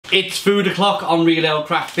It's food o'clock on Real Ale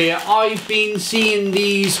Craft Beer. I've been seeing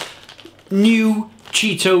these new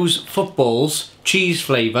Cheetos footballs, cheese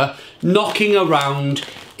flavour, knocking around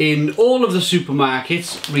in all of the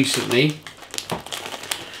supermarkets recently.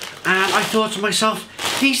 And I thought to myself,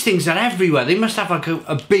 these things are everywhere. They must have like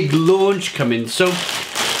a big launch coming. So,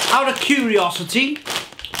 out of curiosity,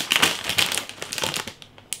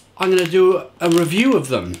 I'm going to do a review of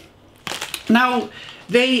them. Now,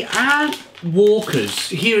 they are Walkers.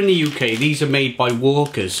 Here in the UK, these are made by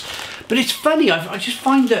Walkers. But it's funny, I just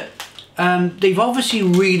find that they've obviously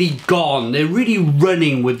really they're really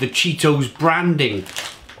running with the Cheetos branding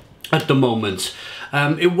at the moment.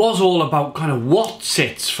 It was all about kind of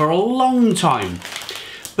What's-Its for a long time.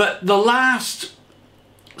 But the last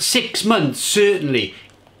 6 months, certainly,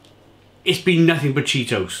 it's been nothing but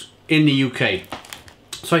Cheetos in the UK.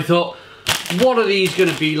 So I thought, what are these going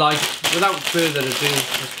to be like? Without further ado,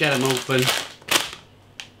 let's get them open.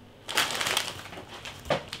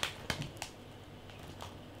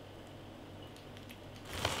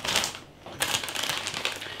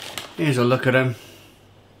 Here's a look at them.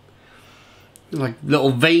 Like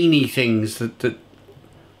little veiny things that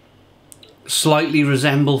slightly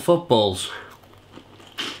resemble footballs.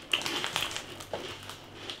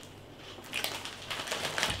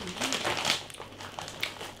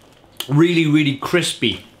 Really, really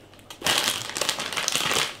crispy.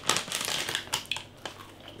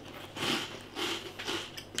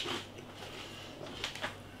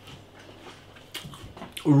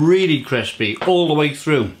 Really crispy all the way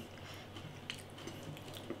through.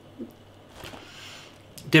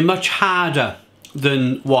 They're much harder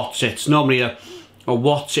than What's-Its. Normally a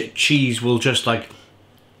What's-It cheese will just like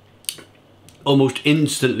almost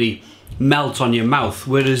instantly melt on your mouth,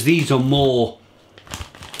 whereas these are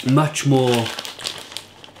much more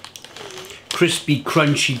crispy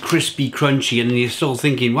crunchy, and you're still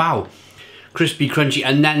thinking, wow, crispy crunchy,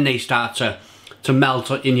 and then they start to melt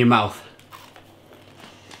in your mouth.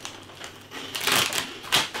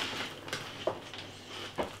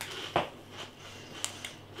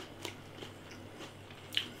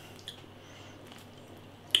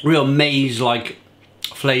 Real maize-like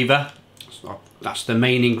flavour. That's the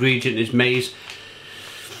main ingredient, is maize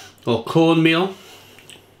or cornmeal.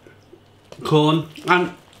 Corn,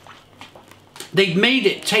 and they've made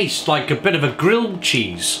it taste like a bit of a grilled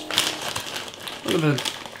cheese,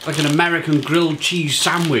 like an American grilled cheese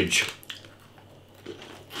sandwich.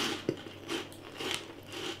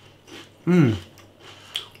 If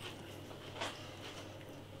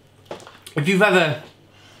you've ever,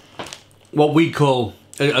 what we call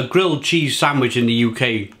a grilled cheese sandwich in the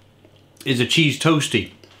UK is a cheese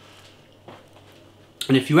toastie,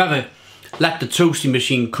 and if you ever let the toasting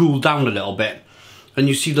machine cool down a little bit and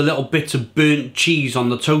you see the little bits of burnt cheese on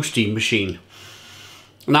the toasting machine,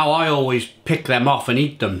 now I always pick them off and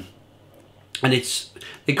eat them, and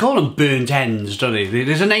they call them burnt ends, don't they?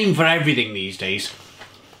 There's a name for everything these days,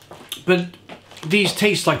 but these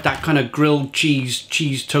taste like that kind of grilled cheese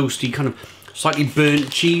toasty, kind of slightly burnt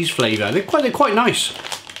cheese flavour. They're quite nice,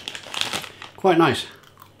 quite nice.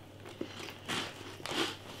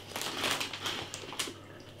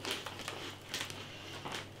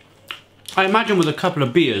 I imagine with a couple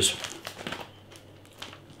of beers,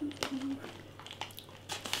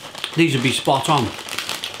 these would be spot on.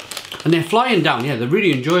 And they're flying down, yeah, they're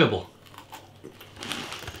really enjoyable.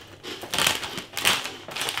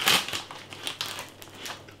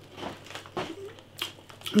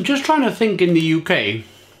 I'm just trying to think in the UK,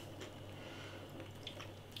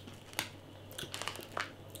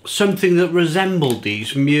 something that resembled these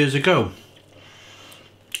from years ago.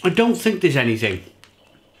 I don't think there's anything.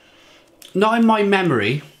 Not in my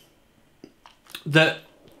memory that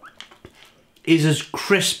is as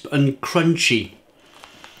crisp and crunchy.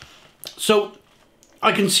 So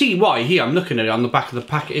I can see why. Here, I'm looking at it on the back of the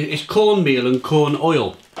packet. It's cornmeal and corn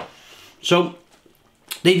oil. So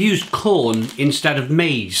they've used corn instead of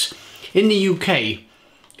maize. In the UK,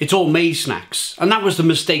 it's all maize snacks. And that was the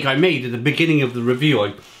mistake I made at the beginning of the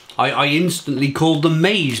review. I instantly called them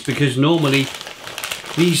maize because normally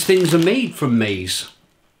these things are made from maize.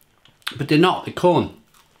 But they're not, they're corn.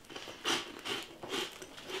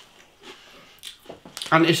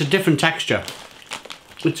 And it's a different texture.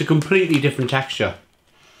 It's a completely different texture.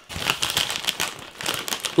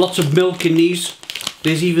 Lots of milk in these.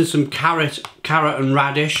 There's even some carrot and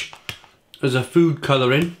radish as a food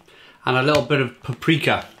colouring, and a little bit of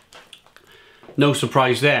paprika. No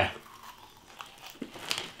surprise there.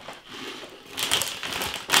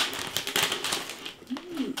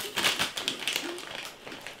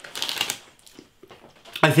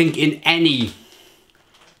 I think in any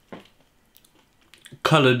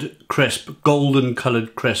coloured crisp, golden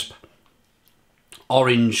coloured crisp,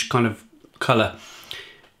 orange kind of colour.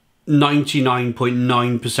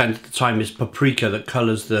 99.9% of the time it's paprika that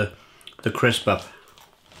colours the crisp up.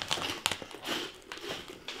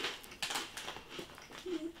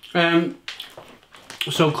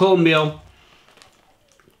 So cornmeal,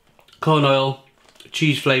 corn oil,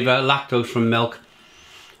 cheese flavour, lactose from milk.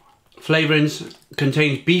 Flavourings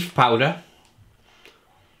contains beef powder,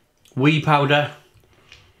 whey powder,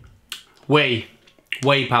 whey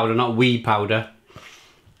powder, not wee powder,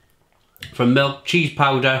 from milk, cheese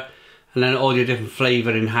powder, and then all your different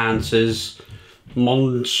flavour enhancers,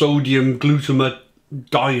 monosodium glutamate,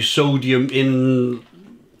 disodium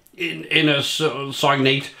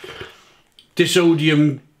cyanate,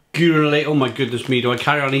 disodium gurulate. Oh my goodness me, do I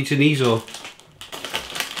carry on eating these or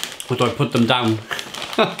do I put them down?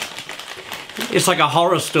 It's like a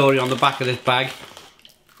horror story on the back of this bag.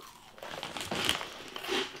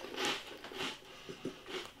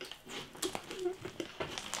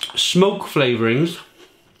 Smoke flavourings,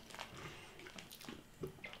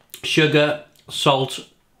 sugar, salt,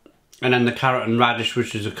 and then the carrot and radish,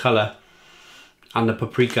 which is a colour, and the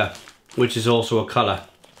paprika, which is also a colour.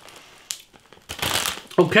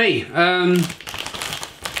 Okay,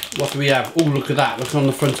 what do we have? Oh, look at that. Look on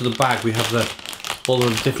the front of the bag. We have all the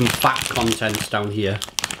different fat contents down here.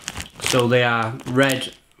 So they are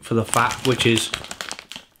red for the fat, which is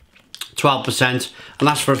 12%, and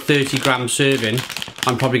that's for a 30-gram serving.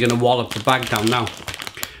 I'm probably going to wallop the bag down now.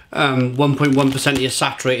 1.1% of your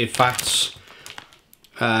saturated fats.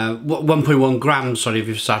 1.1 grams, sorry, of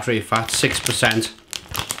your saturated fats, 6%.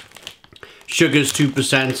 Sugars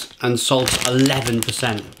 2% and salt's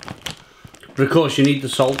 11%. But of course you need the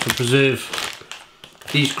salt to preserve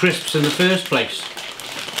these crisps in the first place.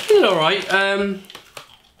 It's alright.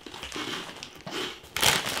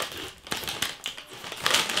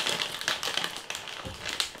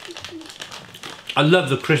 I love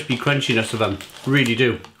the crispy crunchiness of them, really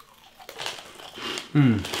do.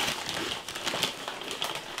 In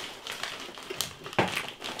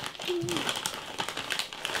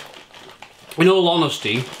all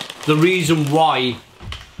honesty, the reason why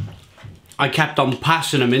I kept on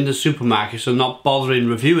passing them in the supermarkets and not bothering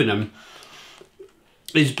reviewing them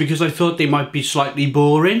is because I thought they might be slightly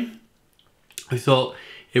boring. I thought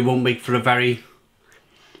it won't make for a very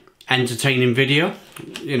entertaining video,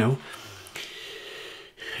 you know.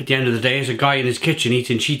 At the end of the day, there's a guy in his kitchen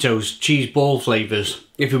eating Cheetos cheese ball flavours.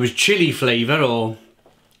 If it was chili flavour or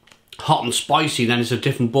hot and spicy, then it's a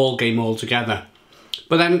different ball game altogether.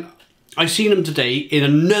 But then I seen them today in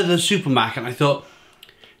another supermarket and I thought,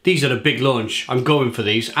 these are a big launch, I'm going for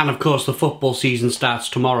these. And of course the football season starts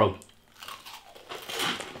tomorrow.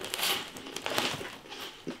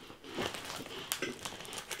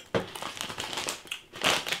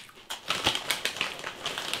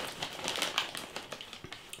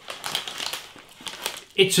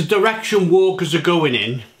 It's a direction Walkers are going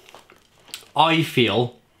in, I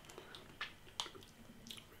feel,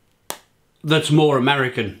 that's more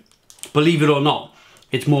American. Believe it or not,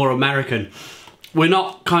 it's more American. We're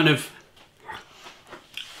not kind of...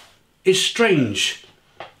 It's strange.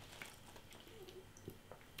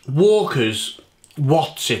 Walkers,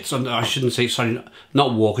 Wotsits, I shouldn't say, sorry,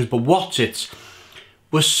 not Walkers, but Wotsits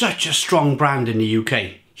were such a strong brand in the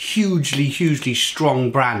UK. Hugely, hugely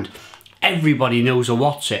strong brand. Everybody knows a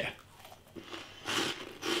Wotsit.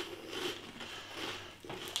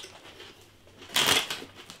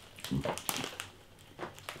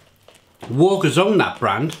 Walkers own that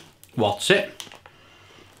brand, Wotsit.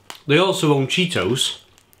 They also own Cheetos,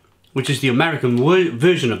 which is the American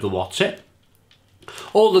version of the Wotsit.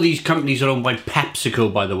 All of these companies are owned by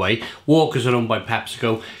PepsiCo, by the way. Walkers are owned by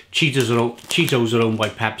PepsiCo. Cheetos are owned by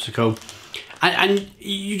PepsiCo. And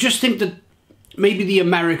you just think that maybe the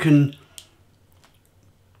American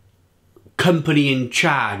company in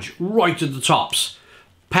charge, right at the tops,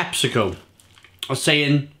 PepsiCo, are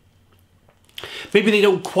saying maybe they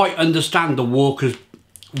don't quite understand the Walker's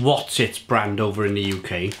Wotsits brand over in the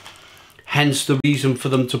UK. Hence the reason for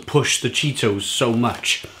them to push the Cheetos so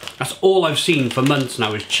much. That's all I've seen for months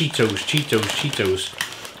now is Cheetos, Cheetos, Cheetos.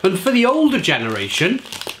 And for the older generation,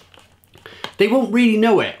 they won't really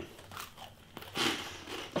know it.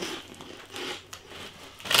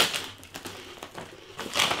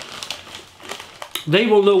 They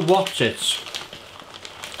will know Wotsits.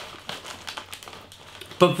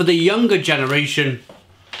 But for the younger generation,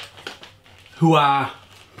 who are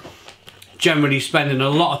generally spending a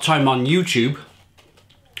lot of time on YouTube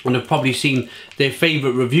and have probably seen their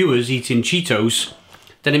favourite reviewers eating Cheetos,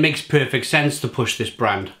 then it makes perfect sense to push this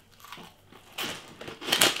brand.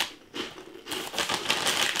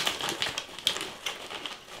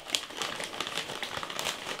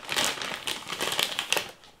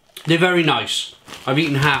 They're very nice. I've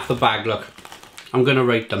eaten half the bag, look. I'm going to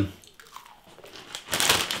rate them.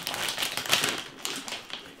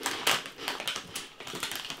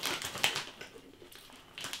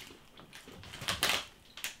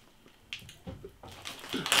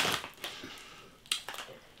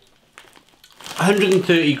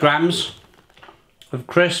 £130 grams of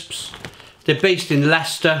crisps. They're based in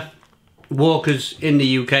Leicester, Walker's in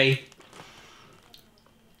the UK.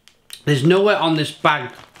 There's nowhere on this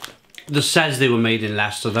bag that says they were made in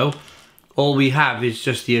Leicester though. All we have is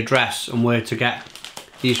just the address and where to get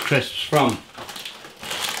these crisps from.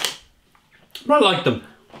 But I like them.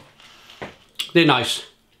 They're nice.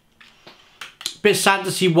 Bit sad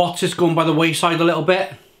to see Watts going by the wayside a little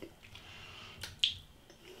bit.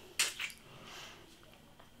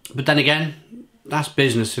 But then again, that's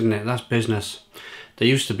business, isn't it? That's business. There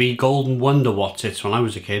used to be Golden Wonder Watts when I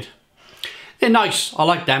was a kid. They're nice. I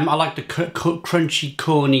like them. I like the crunchy,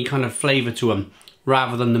 corny kind of flavour to them,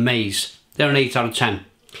 rather than the maize. They're an 8 out of 10.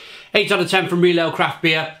 8 out of 10 from Real Ale Craft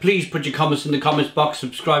Beer. Please put your comments in the comments box.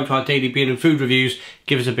 Subscribe to our daily beer and food reviews.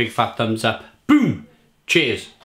 Give us a big fat thumbs up. Boom! Cheers.